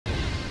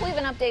We have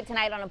an update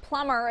tonight on a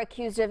plumber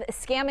accused of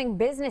scamming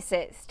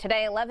businesses.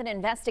 Today, 11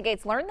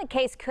 investigates learned the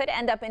case could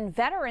end up in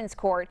Veterans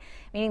Court,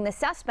 meaning the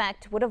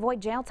suspect would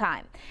avoid jail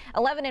time.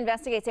 11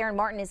 investigates. Aaron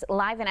Martin is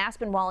live in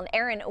Aspinwall. And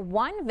Aaron,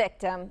 one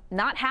victim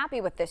not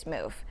happy with this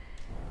move.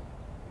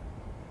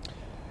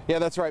 Yeah,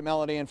 that's right,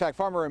 Melanie. In fact,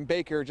 Farmer and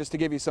Baker, just to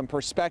give you some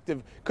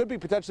perspective, could be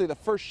potentially the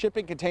first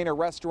shipping container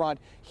restaurant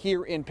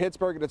here in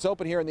Pittsburgh, and it's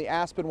open here in the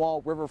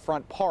Aspinwall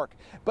Riverfront Park.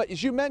 But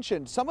as you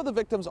mentioned, some of the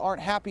victims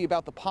aren't happy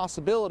about the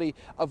possibility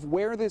of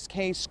where this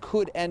case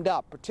could end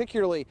up,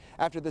 particularly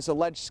after this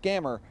alleged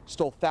scammer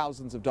stole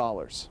thousands of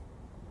dollars.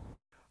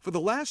 For the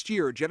last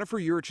year, Jennifer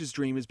Urich's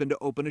dream has been to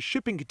open a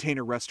shipping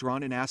container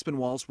restaurant in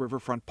Aspinwall's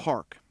Riverfront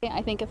Park.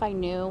 I think if I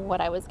knew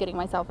what I was getting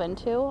myself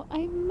into,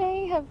 I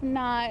may have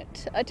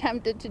not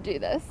attempted to do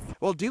this.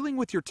 While dealing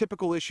with your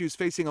typical issues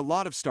facing a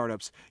lot of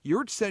startups,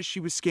 Urich says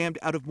she was scammed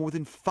out of more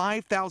than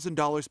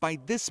 $5,000 by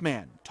this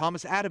man,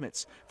 Thomas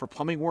Adamitz, for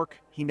plumbing work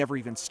he never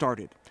even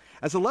started.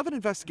 As 11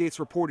 Investigates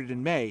reported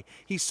in May,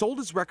 he sold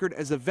his record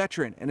as a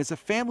veteran and as a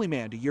family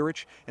man to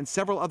Urich and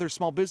several other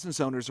small business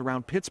owners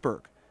around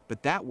Pittsburgh.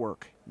 But that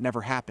work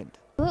never happened.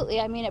 Absolutely.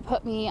 I mean, it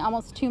put me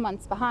almost 2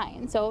 months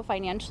behind. So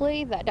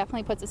financially, that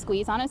definitely puts a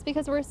squeeze on us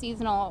because we're a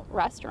seasonal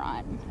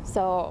restaurant.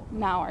 So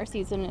now our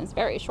season is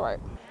very short.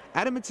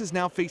 Adamitz is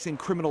now facing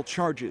criminal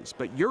charges,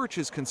 but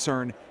Urich's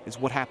concern is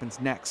what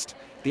happens next.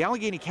 The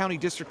Allegheny County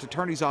District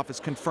Attorney's Office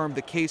confirmed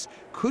the case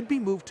could be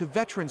moved to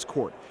Veterans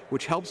Court,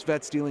 which helps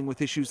vets dealing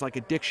with issues like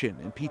addiction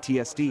and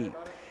PTSD.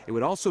 It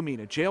would also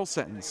mean a jail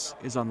sentence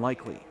is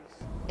unlikely.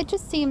 It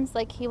just seems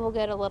like he will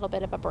get a little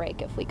bit of a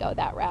break if we go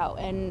that route,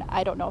 and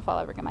I don't know if I'll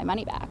ever get my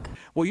money back.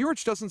 While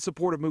Urich doesn't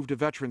support a move to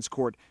Veterans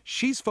Court,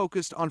 she's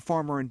focused on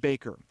Farmer and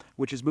Baker,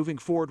 which is moving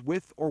forward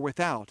with or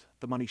without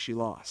the money she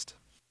lost.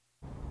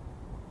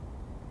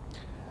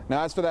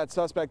 Now, as for that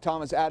suspect,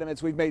 Thomas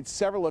Adamitz, we've made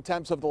several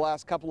attempts over the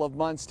last couple of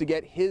months to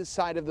get his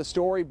side of the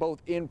story,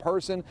 both in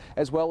person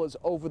as well as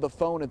over the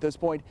phone. At this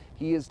point,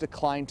 he has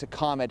declined to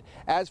comment.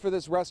 As for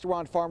this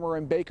restaurant, Farmer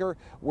and Baker,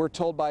 we're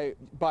told by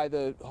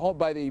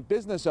the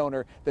business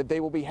owner that they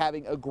will be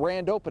having a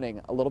grand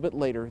opening a little bit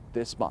later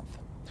this month.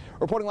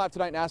 Reporting live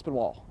tonight in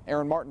Aspinwall,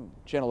 Aaron Martin,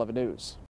 Channel 11 News.